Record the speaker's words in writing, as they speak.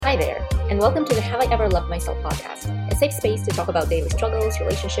Hi there, and welcome to the Have I Ever Loved Myself podcast, a safe space to talk about daily struggles,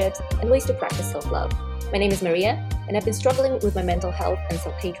 relationships, and ways to practice self-love. My name is Maria, and I've been struggling with my mental health and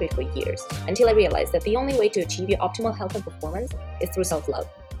self-hatred for years, until I realized that the only way to achieve your optimal health and performance is through self-love.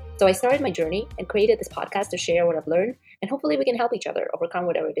 So I started my journey and created this podcast to share what I've learned, and hopefully we can help each other overcome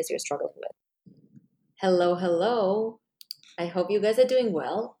whatever it is you're struggling with. Hello. I hope you guys are doing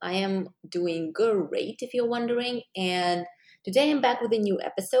well. I am doing great, if you're wondering, and today I'm back with a new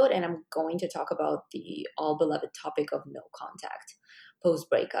episode, and I'm going to talk about the all-beloved topic of no contact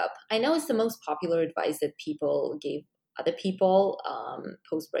post-breakup. I know it's the most popular advice that people gave other people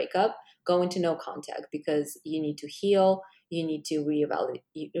post-breakup. Go into no contact because you need to heal. You need to reevaluate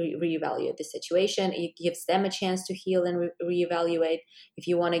the situation. It gives them a chance to heal and reevaluate. If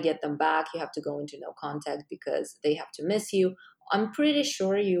you want to get them back, you have to go into no contact because they have to miss you. I'm pretty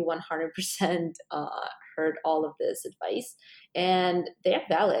sure you 100% heard all of this advice, and they're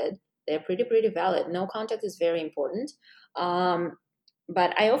valid. They're pretty valid. No contact is very important.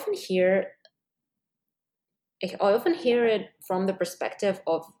 But I often hear it from the perspective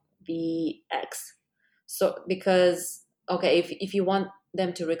of the ex. So because okay, if you want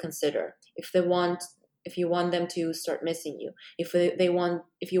them to reconsider, if you want them to start missing you, if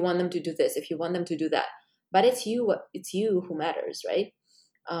you want them to do this, if you want them to do that, but it's you who matters, right?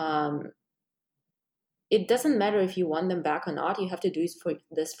 It doesn't matter if you want them back or not. You have to do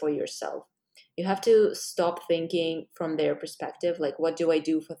this for yourself. You have to stop thinking from their perspective, like, what do I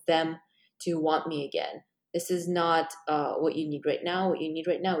do for them to want me again? This is not what you need right now. What you need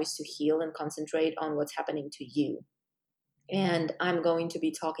right now is to heal and concentrate on what's happening to you. And I'm going to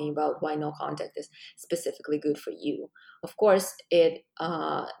be talking about why no contact is specifically good for you. Of course, it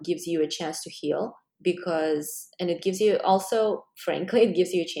gives you a chance to heal and it gives you also, frankly, it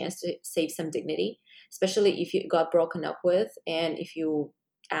gives you a chance to save some dignity, especially if you got broken up with and if you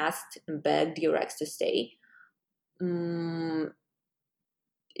asked and begged your ex to stay. It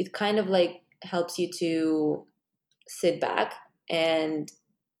kind of like helps you to sit back and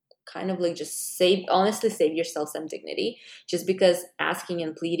kind of like just save yourself some dignity, just because asking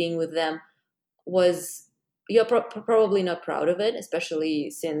and pleading with them you're probably not proud of it, especially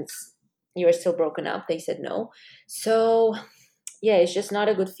since you are still broken up. They said no. So yeah, it's just not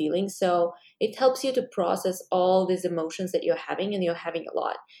a good feeling. So it helps you to process all these emotions that you're having, and you're having a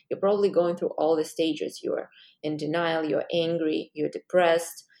lot. You're probably going through all the stages. You're in denial, you're angry, you're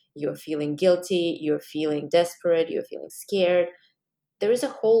depressed, you're feeling guilty, you're feeling desperate, you're feeling scared. There is a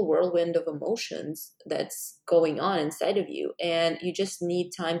whole whirlwind of emotions that's going on inside of you, and you just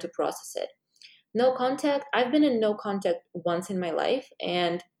need time to process it. No contact. I've been in no contact once in my life,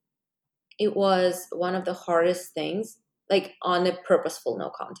 and it was one of the hardest things, like on a purposeful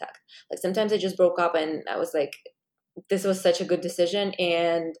no contact. Like sometimes I just broke up and I was like, this was such a good decision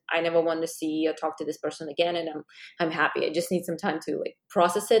and I never want to see or talk to this person again, and I'm happy. I just need some time to like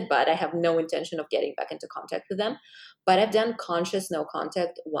process it, but I have no intention of getting back into contact with them. But I've done conscious no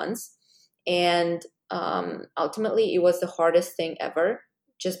contact once, and ultimately it was the hardest thing ever,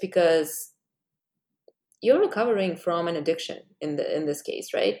 just because you're recovering from an addiction in this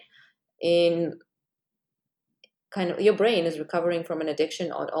case, right? In kind of your brain is recovering from an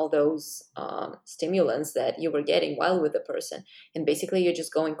addiction on all those stimulants that you were getting while with the person, and basically you're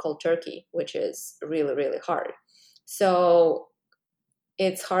just going cold turkey, which is really hard. So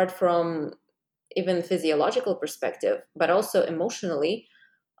it's hard from even physiological perspective, but also emotionally.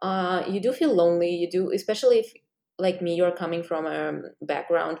 You do feel lonely. You do, especially if, like me, you're coming from a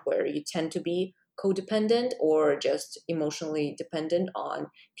background where you tend to be codependent or just emotionally dependent on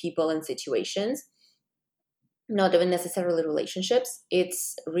people and situations, not even necessarily relationships.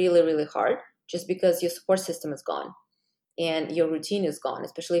 It's really hard, just because your support system is gone and your routine is gone,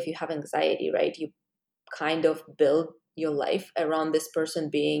 especially if you have anxiety, right? You kind of build your life around this person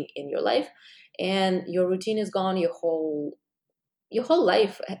being in your life, and your routine is gone. Your whole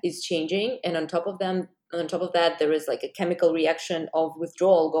life is changing, and on top of that, there is like a chemical reaction of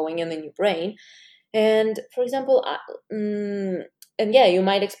withdrawal going in your brain. And for example, and yeah, you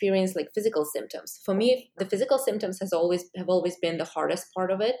might experience like physical symptoms. For me, the physical symptoms have always been the hardest part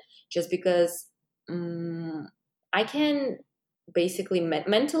of it, just because I can basically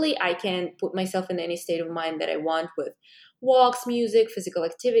mentally, I can put myself in any state of mind that I want, with walks, music, physical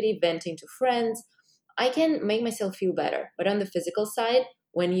activity, venting to friends. I can make myself feel better. But on the physical side,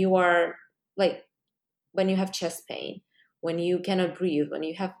 when you have chest pain, when you cannot breathe, when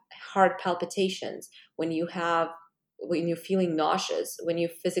you have heart palpitations, when you're feeling nauseous, when you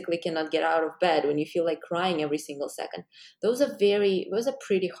physically cannot get out of bed, when you feel like crying every single second, those are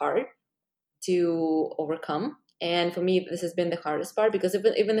pretty hard to overcome. And for me, this has been the hardest part, because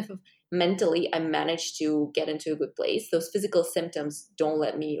even if mentally I managed to get into a good place, those physical symptoms don't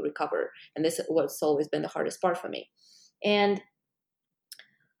let me recover. And this is what's always been the hardest part for me. And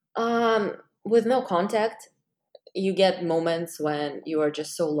with no contact, you get moments when you are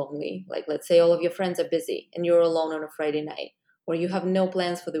just so lonely. Like, let's say all of your friends are busy and you're alone on a Friday night, or you have no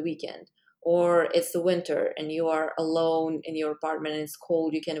plans for the weekend, or it's the winter and you are alone in your apartment and it's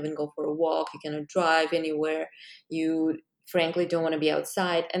cold. You can't even go for a walk. You cannot drive anywhere. You frankly don't want to be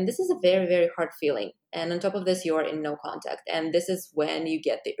outside. And this is a very, very hard feeling. And on top of this, you are in no contact. And this is when you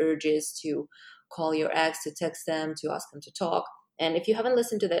get the urges to call your ex, to text them, to ask them to talk. And if you haven't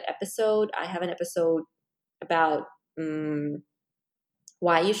listened to that episode, I have an episode about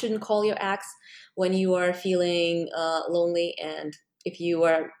why you shouldn't call your ex when you are feeling lonely. And if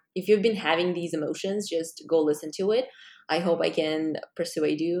you've been having these emotions, just go listen to it. I hope I can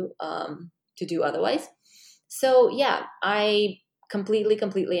persuade you to do otherwise. So yeah, I completely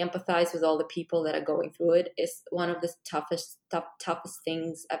empathize with all the people that are going through it. It's one of the toughest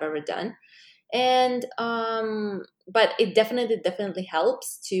things I've ever done. And but it definitely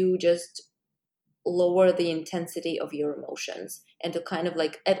helps to just lower the intensity of your emotions and to kind of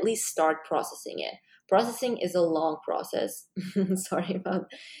like at least start processing it. Processing is a long process. Sorry about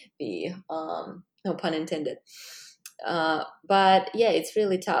the no pun intended. But yeah, it's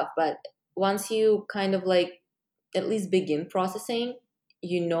really tough. But once you kind of like at least begin processing,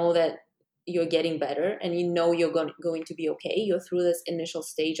 you know that you're getting better, and you know you're going to be okay. You're through this initial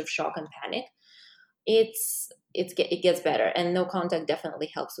stage of shock and panic. It gets better, and no contact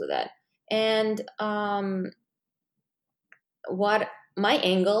definitely helps with that. And what my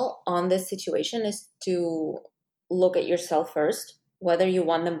angle on this situation is to look at yourself first, whether you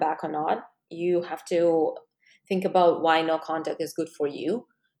want them back or not. You have to think about why no contact is good for you.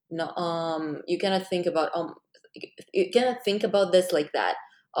 No, you cannot think about this like that.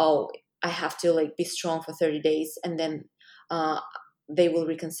 Oh, I have to like be strong for 30 days and then uh, they will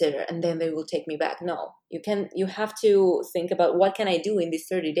reconsider and then they will take me back. No, you have to think about what can I do in these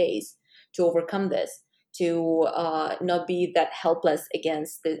 30 days to overcome this, to not be that helpless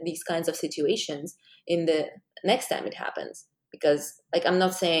against these kinds of situations in the next time it happens. Because like, I'm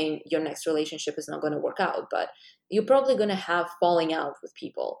not saying your next relationship is not going to work out, but you're probably going to have falling out with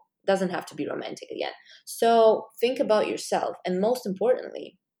people. It doesn't have to be romantic again. So think about yourself. And most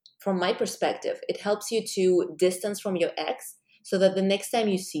importantly, from my perspective, it helps you to distance from your ex, so that the next time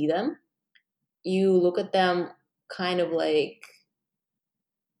you see them, you look at them kind of like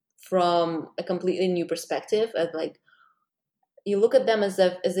from a completely new perspective, as like you look at them as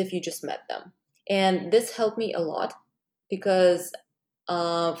if you just met them. And this helped me a lot, because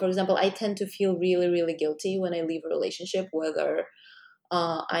for example, I tend to feel really, really guilty when I leave a relationship, whether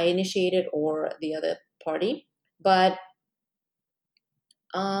I initiated or the other party. But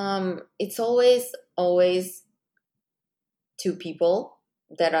it's always two people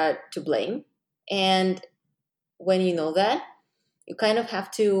that are to blame. And when you know that, you kind of have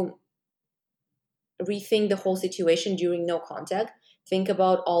to rethink the whole situation during no contact. Think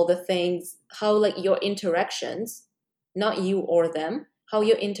about all the things, how like your interactions, not you or them, how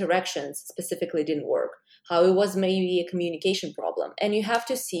your interactions specifically didn't work, how it was maybe a communication problem. And you have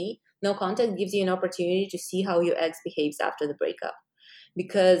to see, no contact gives you an opportunity to see how your ex behaves after the breakup.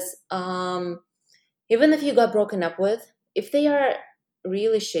 Because even if you got broken up with, if they are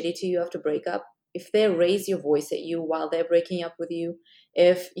really shitty to you after breakup, if they raise your voice at you while they're breaking up with you,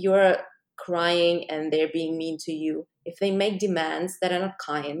 if you're crying and they're being mean to you, if they make demands that are not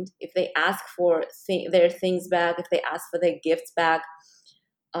kind, if they ask for their things back, if they ask for their gifts back,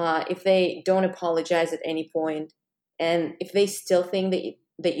 if they don't apologize at any point, and if they still think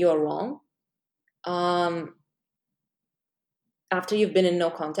that you are wrong, after you've been in no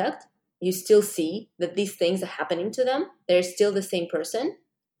contact, you still see that these things are happening to them, they're still the same person,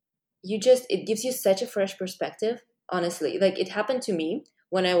 it gives you such a fresh perspective. Honestly, like, it happened to me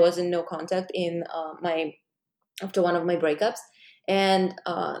when I was in no contact in after one of my breakups. And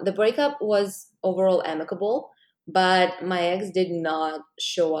the breakup was overall amicable, but my ex did not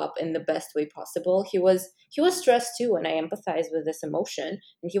show up in the best way possible. He was stressed too, and I empathize with this emotion.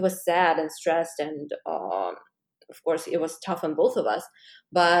 And he was sad and stressed, and of course it was tough on both of us.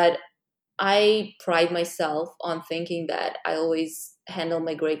 But I pride myself on thinking that I always handle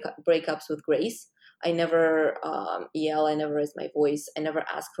my breakups with grace. I never yell. I never raise my voice. I never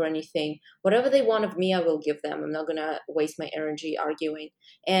ask for anything. Whatever they want of me, I will give them. I'm not going to waste my energy arguing.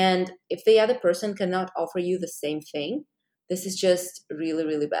 And if the other person cannot offer you the same thing, this is just really,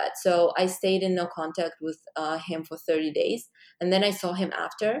 really bad. So I stayed in no contact with him for 30 days. And then I saw him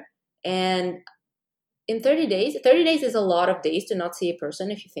after. And in 30 days is a lot of days to not see a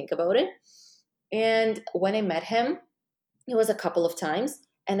person if you think about it. And when I met him, it was a couple of times,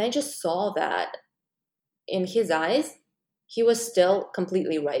 and I just saw that in his eyes, he was still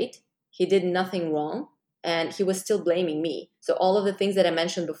completely right. He did nothing wrong, and he was still blaming me. So all of the things that I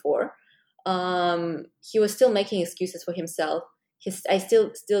mentioned before, he was still making excuses for himself. I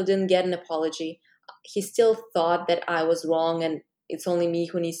still didn't get an apology. He still thought that I was wrong and it's only me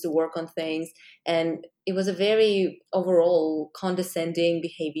who needs to work on things. And it was a very overall condescending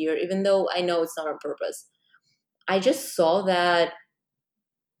behavior, even though I know it's not on purpose. I just saw that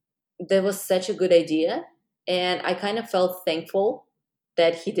that was such a good idea. And I kind of felt thankful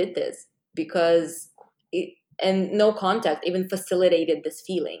that he did this because and no contact even facilitated this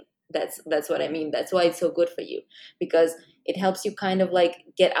feeling. That's what I mean. That's why it's so good for you, because it helps you kind of like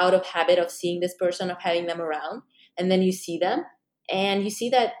get out of habit of seeing this person, of having them around, and then you see them, and you see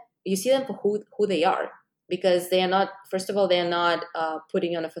them for who they are, because they are not. First of all, they are not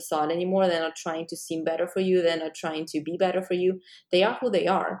putting on a facade anymore. They're not trying to seem better for you. They're not trying to be better for you. They are who they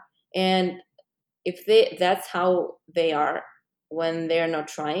are, and if that's how they are when they're not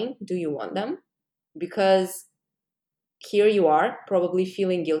trying, do you want them? Because here you are, probably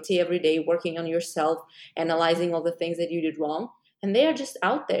feeling guilty every day, working on yourself, analyzing all the things that you did wrong. And they are just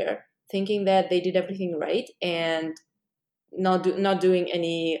out there thinking that they did everything right and not doing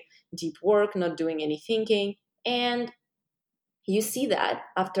any deep work, not doing any thinking. And you see that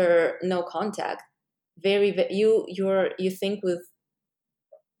after no contact. You think with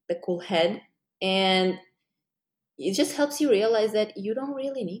the cool head, and it just helps you realize that you don't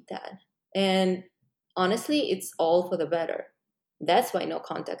really need that. And honestly, it's all for the better. That's why no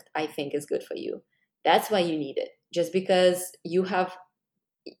contact, I think, is good for you. That's why you need it. Just because you have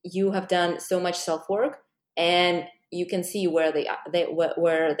done so much self-work, and you can see where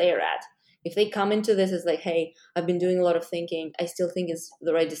where they're at. If they come into this as like, hey, I've been doing a lot of thinking, I still think it's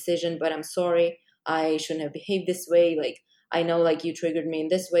the right decision, but I'm sorry, I shouldn't have behaved this way. Like, I know like you triggered me in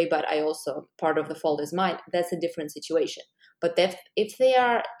this way, but I also, part of the fault is mine. That's a different situation. But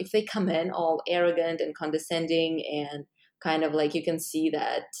if they come in all arrogant and condescending, and kind of like you can see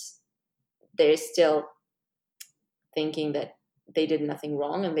that they're still thinking that they did nothing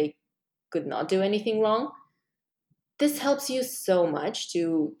wrong and they could not do anything wrong, this helps you so much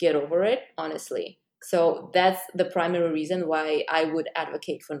to get over it, honestly. So that's the primary reason why I would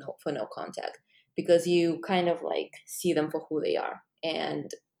advocate for no contact, because you kind of like see them for who they are. And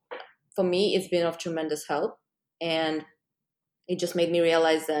for me, it's been of tremendous help. And it just made me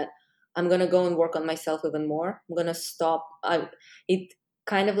realize that I'm going to go and work on myself even more. I'm going to stop. It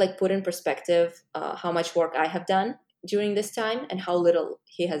kind of like put in perspective how much work I have done during this time and how little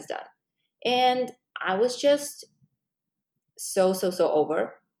he has done. And I was just so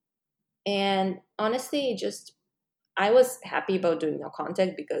over. And honestly, I was happy about doing no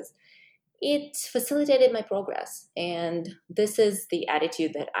contact because it facilitated my progress. And this is the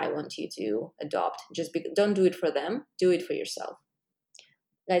attitude that I want you to adopt. Don't do it for them. Do it for yourself.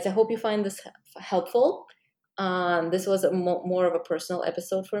 Guys, I hope you find this helpful. This was more of a personal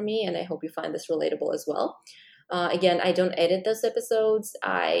episode for me, and I hope you find this relatable as well. Again, I don't edit those episodes.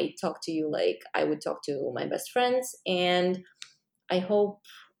 I talk to you like I would talk to my best friends, and I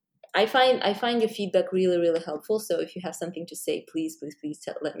find your feedback really, really helpful. So if you have something to say, please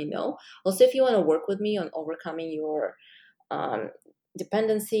let me know. Also, if you want to work with me on overcoming your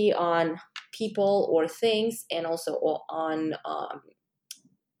dependency on people or things, and also on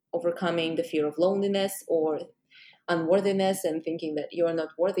overcoming the fear of loneliness or unworthiness and thinking that you're not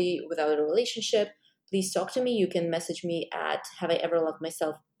worthy without a relationship, please talk to me. You can message me at Have I Ever Loved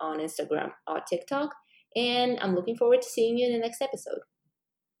Myself on Instagram or TikTok. And I'm looking forward to seeing you in the next episode.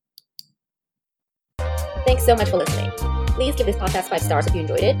 Thanks so much for listening. Please give this podcast 5 stars if you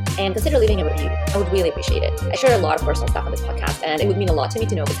enjoyed it, and consider leaving a review. I would really appreciate it. I share a lot of personal stuff on this podcast, and it would mean a lot to me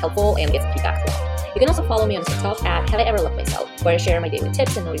to know if it's helpful and get some feedback as well. You can also follow me on TikTok at Have I Ever Loved Myself, where I share my daily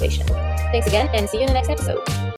tips and motivation. Thanks again, and see you in the next episode.